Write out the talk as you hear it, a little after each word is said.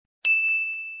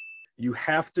You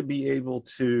have to be able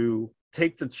to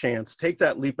take the chance, take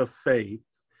that leap of faith,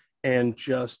 and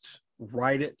just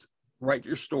write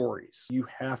your stories. You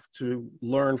have to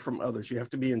learn from others. You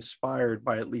have to be inspired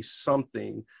by at least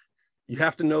something. You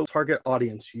have to know the target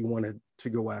audience you wanted to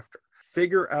go after.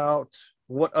 Figure out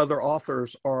what other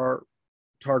authors are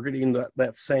targeting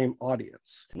that same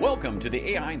audience. Welcome to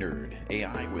the AI Nerd,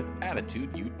 AI with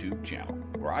Attitude YouTube channel,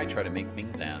 where I try to make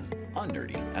things as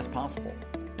unnerdy as possible.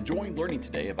 Enjoy learning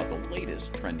today about the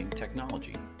latest trending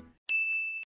technology.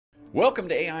 Welcome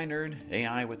to AI Nerd,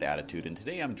 AI with Attitude, and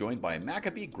today I'm joined by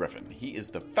Maccabee Griffin. He is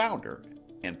the founder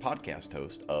and podcast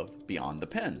host of Beyond the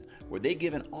Pen, where they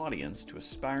give an audience to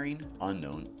aspiring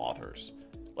unknown authors.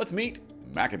 Let's meet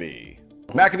Maccabee.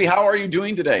 Maccabee, how are you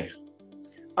doing today?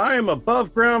 I am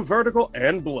above ground, vertical,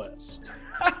 and blessed.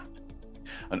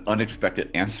 An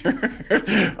unexpected answer.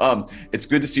 It's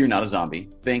good to see you're not a zombie.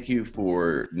 Thank you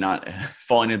for not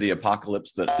falling into the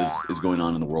apocalypse that is going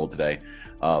on in the world today.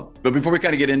 But before we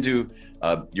kind of get into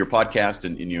your podcast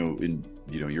and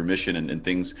your mission and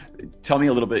things, tell me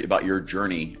a little bit about your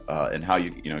journey and how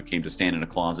you came to stand in a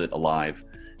closet alive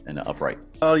and upright.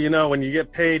 Well, when you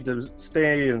get paid to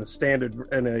stay in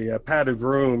a padded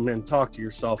room and talk to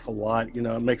yourself a lot,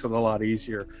 it makes it a lot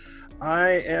easier. I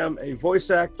am a voice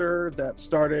actor that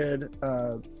started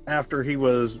after he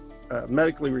was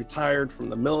medically retired from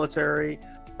the military.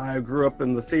 I grew up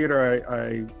in the theater.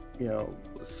 I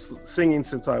singing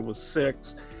since I was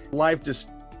 6. Life just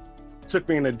took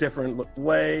me in a different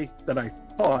way that I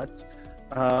thought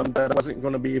that I wasn't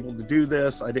going to be able to do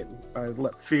this. I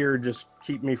let fear just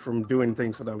keep me from doing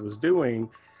things that I was doing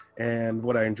and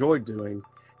what I enjoyed doing.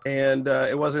 And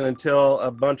it wasn't until a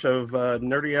bunch of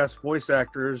nerdy-ass voice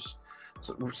actors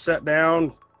sat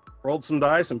down, rolled some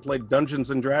dice, and played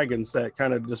Dungeons and Dragons that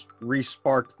kind of just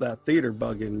re-sparked that theater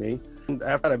bug in me. And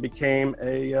after that, I became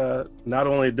not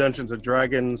only a Dungeons and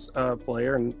Dragons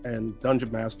player and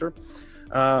dungeon master,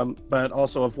 but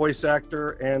also a voice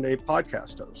actor and a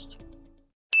podcast host.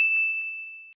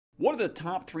 What are the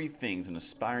top 3 things an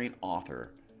aspiring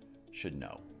author should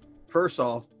know? First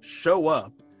off, show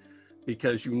up,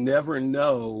 because you never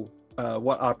know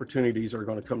what opportunities are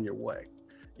going to come your way.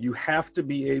 You have to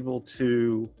be able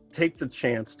to take the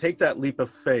chance, take that leap of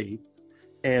faith,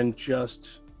 and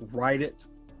just write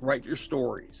your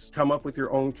stories. Come up with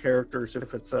your own characters.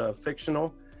 If it's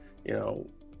fictional,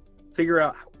 figure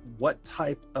out what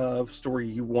type of story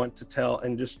you want to tell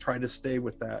and just try to stay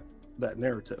with that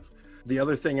narrative. The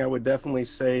other thing I would definitely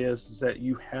say is that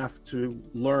you have to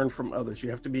learn from others.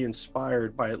 You have to be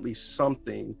inspired by at least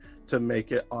something to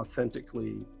make it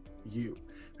authentically you,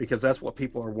 because that's what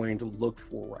people are willing to look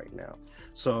for right now.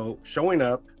 So showing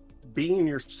up, being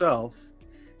yourself,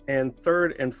 and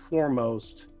third and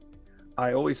foremost,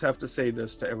 I always have to say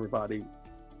this to everybody: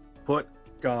 put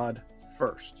God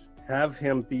first. Have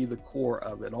him be the core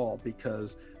of it all,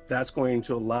 because that's going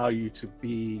to allow you to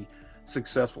be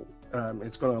successful.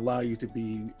 It's going to allow you to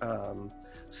be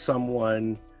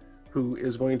someone who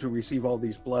is going to receive all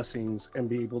these blessings and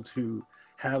be able to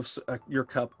have your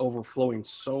cup overflowing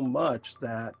so much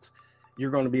that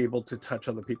you're going to be able to touch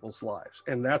other people's lives.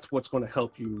 And that's what's going to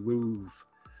help you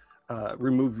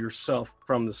remove yourself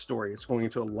from the story. It's going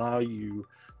to allow you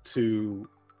to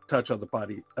touch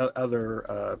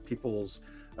other people's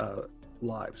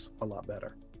lives a lot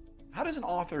better. How does an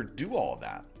author do all of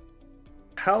that?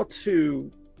 How to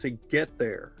get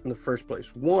there in the first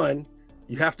place. One,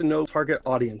 you have to know the target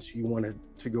audience you wanted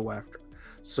to go after.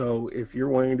 So if you're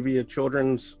wanting to be a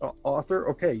children's author,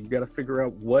 okay, you got to figure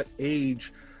out what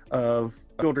age of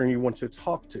children you want to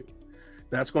talk to.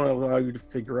 That's going to allow you to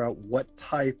figure out what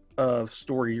type of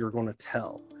story you're going to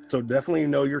tell. So definitely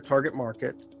know your target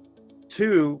market.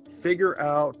 2, figure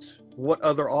out what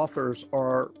other authors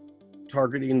are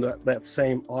targeting that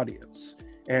same audience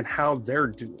and how they're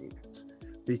doing it.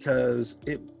 Because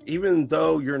even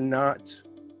though you're not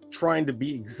trying to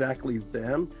be exactly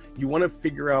them, you want to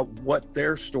figure out what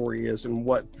their story is and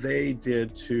what they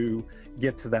did to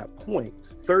get to that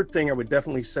point. Third thing I would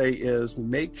definitely say is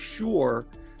make sure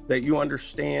that you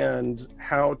understand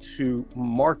how to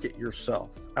market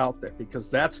yourself out there,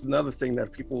 because that's another thing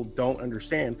that people don't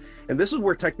understand. And this is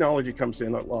where technology comes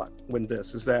in a lot when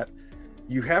this is that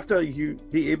you have to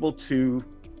be able to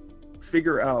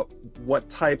figure out what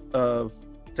type of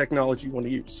technology you want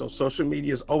to use. So social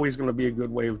media is always going to be a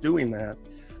good way of doing that,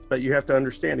 but you have to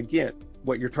understand again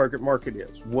what your target market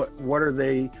is. What are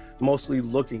they mostly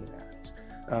looking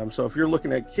at? So if you're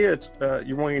looking at kids,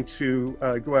 you're wanting to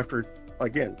go after,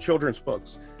 again, children's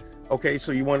books. Okay,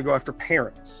 so you want to go after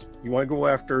parents. You want to go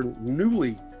after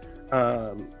newly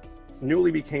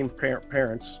became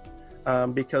parents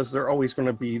because they're always going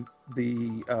to be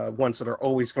the ones that are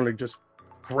always going to just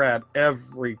grab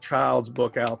every child's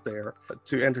book out there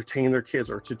to entertain their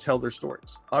kids or to tell their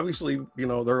stories. Obviously,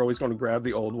 they're always going to grab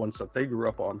the old ones that they grew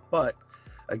up on. But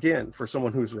again, for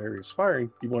someone who's very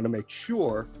inspiring, you want to make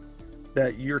sure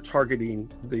that you're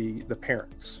targeting the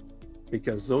parents,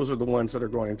 because those are the ones that are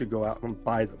going to go out and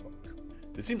buy the book.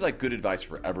 This seems like good advice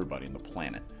for everybody on the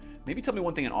planet. Maybe tell me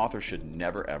one thing an author should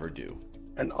never, ever do.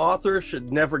 An author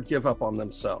should never give up on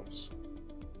themselves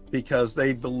because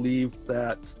they believe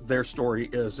that their story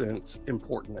isn't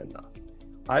important enough.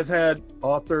 I've had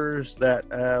authors that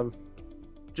have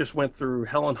just went through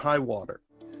hell and high water,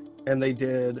 and they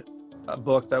did a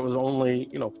book that was only,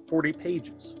 40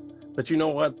 pages. But you know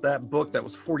what? That book that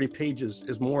was 40 pages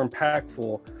is more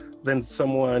impactful than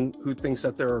someone who thinks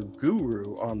that they're a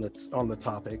guru on the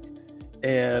topic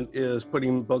and is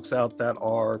putting books out that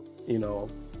are,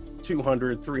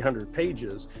 200, 300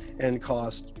 pages and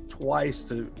cost twice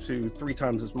to 3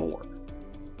 times as more.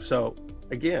 So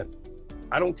again,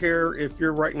 I don't care if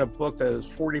you're writing a book that is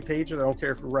 40 pages. I don't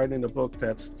care if you're writing a book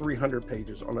that's 300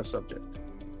 pages on a subject.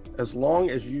 As long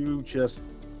as you just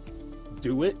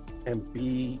do it and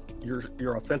be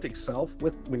your authentic self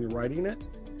when you're writing it,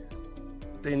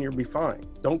 then you'll be fine.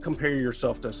 Don't compare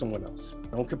yourself to someone else.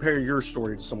 Don't compare your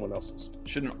story to someone else's.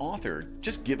 Should an author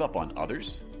just give up on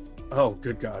others? Oh,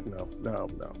 good God, no.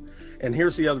 And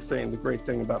here's the other thing, the great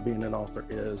thing about being an author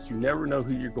is you never know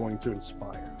who you're going to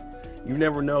inspire. You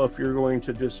never know if you're going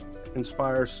to just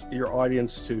inspire your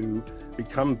audience to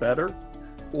become better,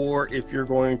 or if you're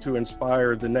going to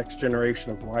inspire the next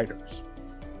generation of writers.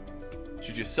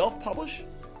 Should you self-publish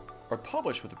or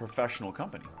publish with a professional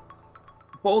company?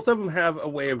 Both of them have a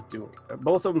way of doing it.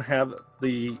 Both of them have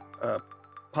the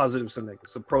positives and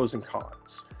negatives, the pros and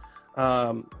cons.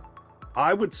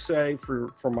 I would say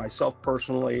for myself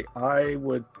personally, I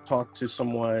would talk to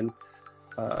someone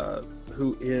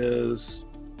who is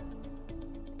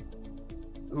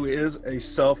a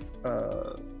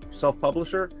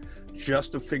self-publisher,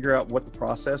 just to figure out what the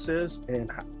process is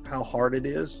and how hard it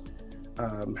is,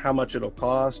 how much it'll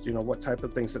cost, what type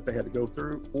of things that they had to go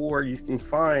through. Or you can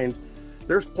find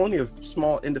there's plenty of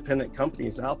small independent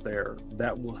companies out there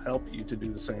that will help you to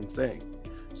do the same thing.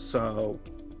 So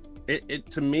it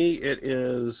to me, it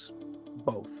is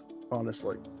both,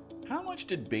 honestly. How much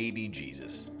did baby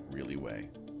Jesus really weigh?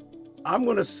 I'm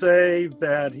going to say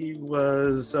that he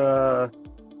was, I'm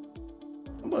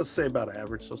going to say about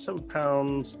average. So 7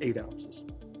 pounds, 8 ounces.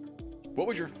 What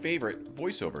was your favorite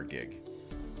voiceover gig?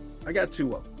 I got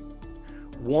 2 of them.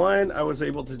 One, I was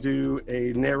able to do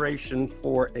a narration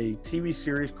for a TV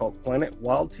series called Planet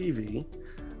Wild TV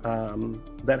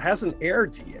that hasn't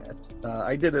aired yet.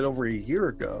 I did it over a year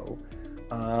ago,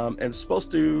 and it's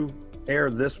supposed to air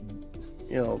this,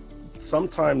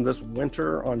 sometime this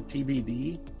winter on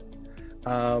TBD.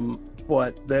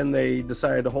 But then they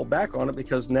decided to hold back on it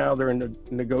because now they're in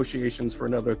negotiations for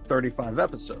another 35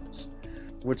 episodes,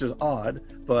 which is odd,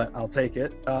 but I'll take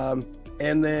it.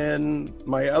 And then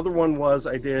my other one was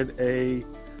I did a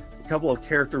couple of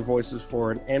character voices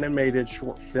for an animated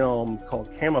short film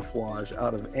called Camouflage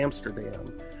out of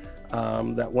Amsterdam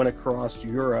that went across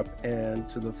Europe and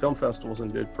to the film festivals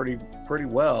and did pretty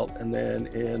well. And then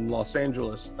in Los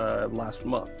Angeles last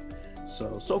month.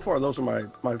 So far, those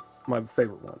are my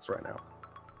favorite ones right now.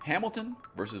 Hamilton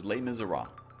versus Les Miserables.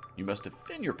 You must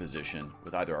defend your position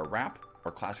with either a rap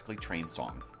or classically trained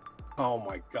song. Oh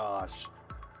my gosh.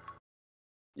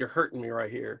 You're hurting me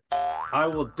right here. I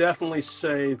will definitely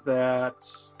say that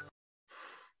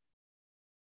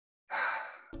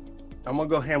I'm gonna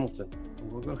go Hamilton.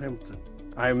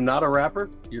 I am not a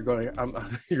rapper.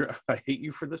 I hate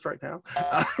you for this right now,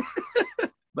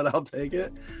 but I'll take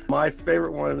it. My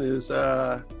favorite one is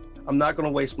I'm not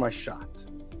gonna waste my shot.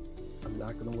 And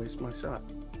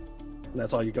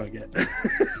that's all you're gonna get.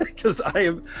 Because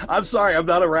I'm sorry, I'm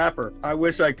not a rapper. I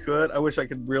wish I could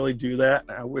really do that.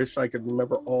 I wish I could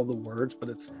remember all the words, but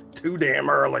it's too damn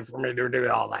early for me to do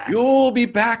all that. You'll be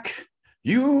back.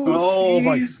 You'll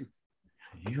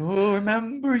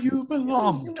remember you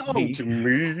belong to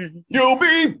me. You'll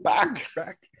be back.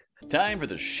 Time for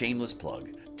the shameless plug.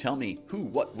 Tell me who,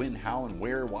 what, when, how, and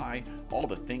where, why, all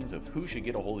the things of who should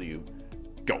get a hold of you.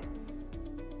 Go.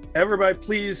 Everybody,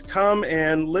 please come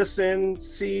and listen,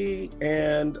 see,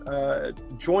 and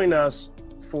join us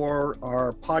for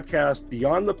our podcast,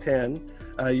 Beyond the Pen.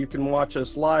 You can watch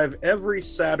us live every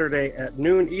Saturday at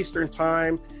noon Eastern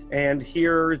Time and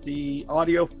hear the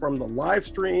audio from the live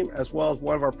stream, as well as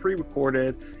one of our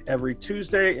pre-recorded every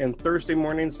Tuesday and Thursday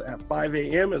mornings at 5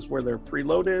 a.m. is where they're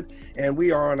preloaded. And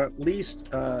we are on at least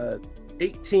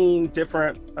 18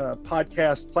 different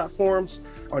podcast platforms.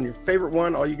 On your favorite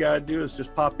one, all you got to do is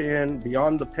just pop in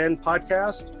Beyond the Pen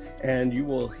podcast, and you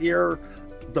will hear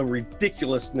the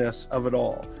ridiculousness of it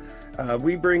all.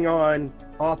 We bring on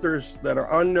authors that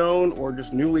are unknown or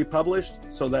just newly published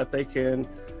so that they can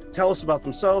tell us about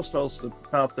themselves, tell us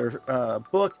about their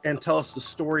book, and tell us the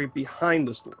story behind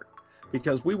the story.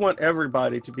 Because we want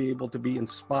everybody to be able to be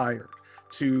inspired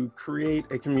to create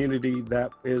a community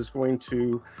that is going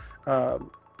to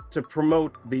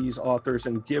promote these authors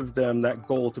and give them that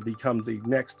goal to become the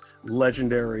next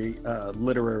legendary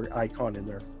literary icon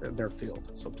in their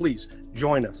field. So please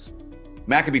join us.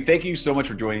 Maccabee, thank you so much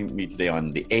for joining me today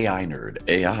on the AI Nerd,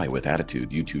 AI with Attitude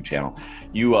YouTube channel.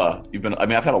 You've been, I've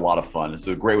had a lot of fun. It's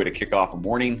a great way to kick off a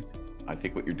morning. I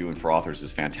think what you're doing for authors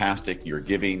is fantastic. You're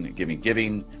giving,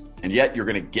 and yet you're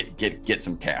going to get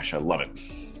some cash. I love it.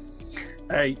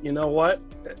 Hey, you know what?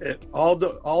 All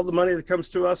the money that comes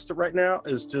to us right now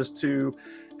is just to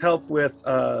help with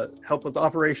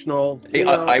operational. Hey,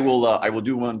 I will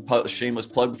do one shameless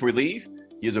plug before we leave.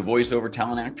 He is a voiceover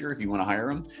talent actor. If you want to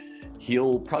hire him,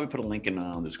 he'll probably put a link in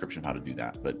the description of how to do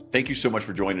that. But thank you so much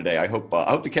for joining today. I hope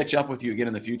to catch up with you again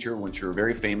in the future once you're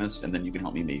very famous, and then you can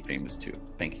help me be famous too.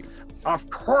 Thank you. Of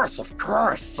course,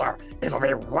 sir. It'll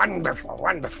be wonderful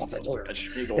to do.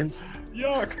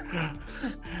 Yuck.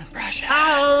 Precious.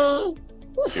 Hi.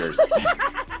 Cheers.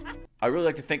 I really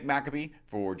like to thank Maccabee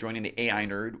for joining the AI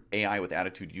Nerd, AI with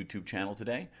Attitude YouTube channel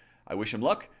today. I wish him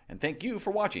luck, and thank you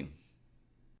for watching.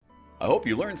 I hope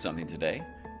you learned something today.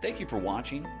 Thank you for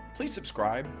watching. Please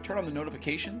subscribe, turn on the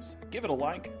notifications, give it a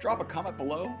like, drop a comment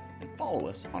below, and follow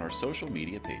us on our social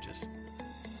media pages.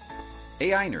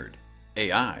 AI Nerd,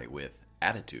 AI with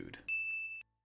Attitude.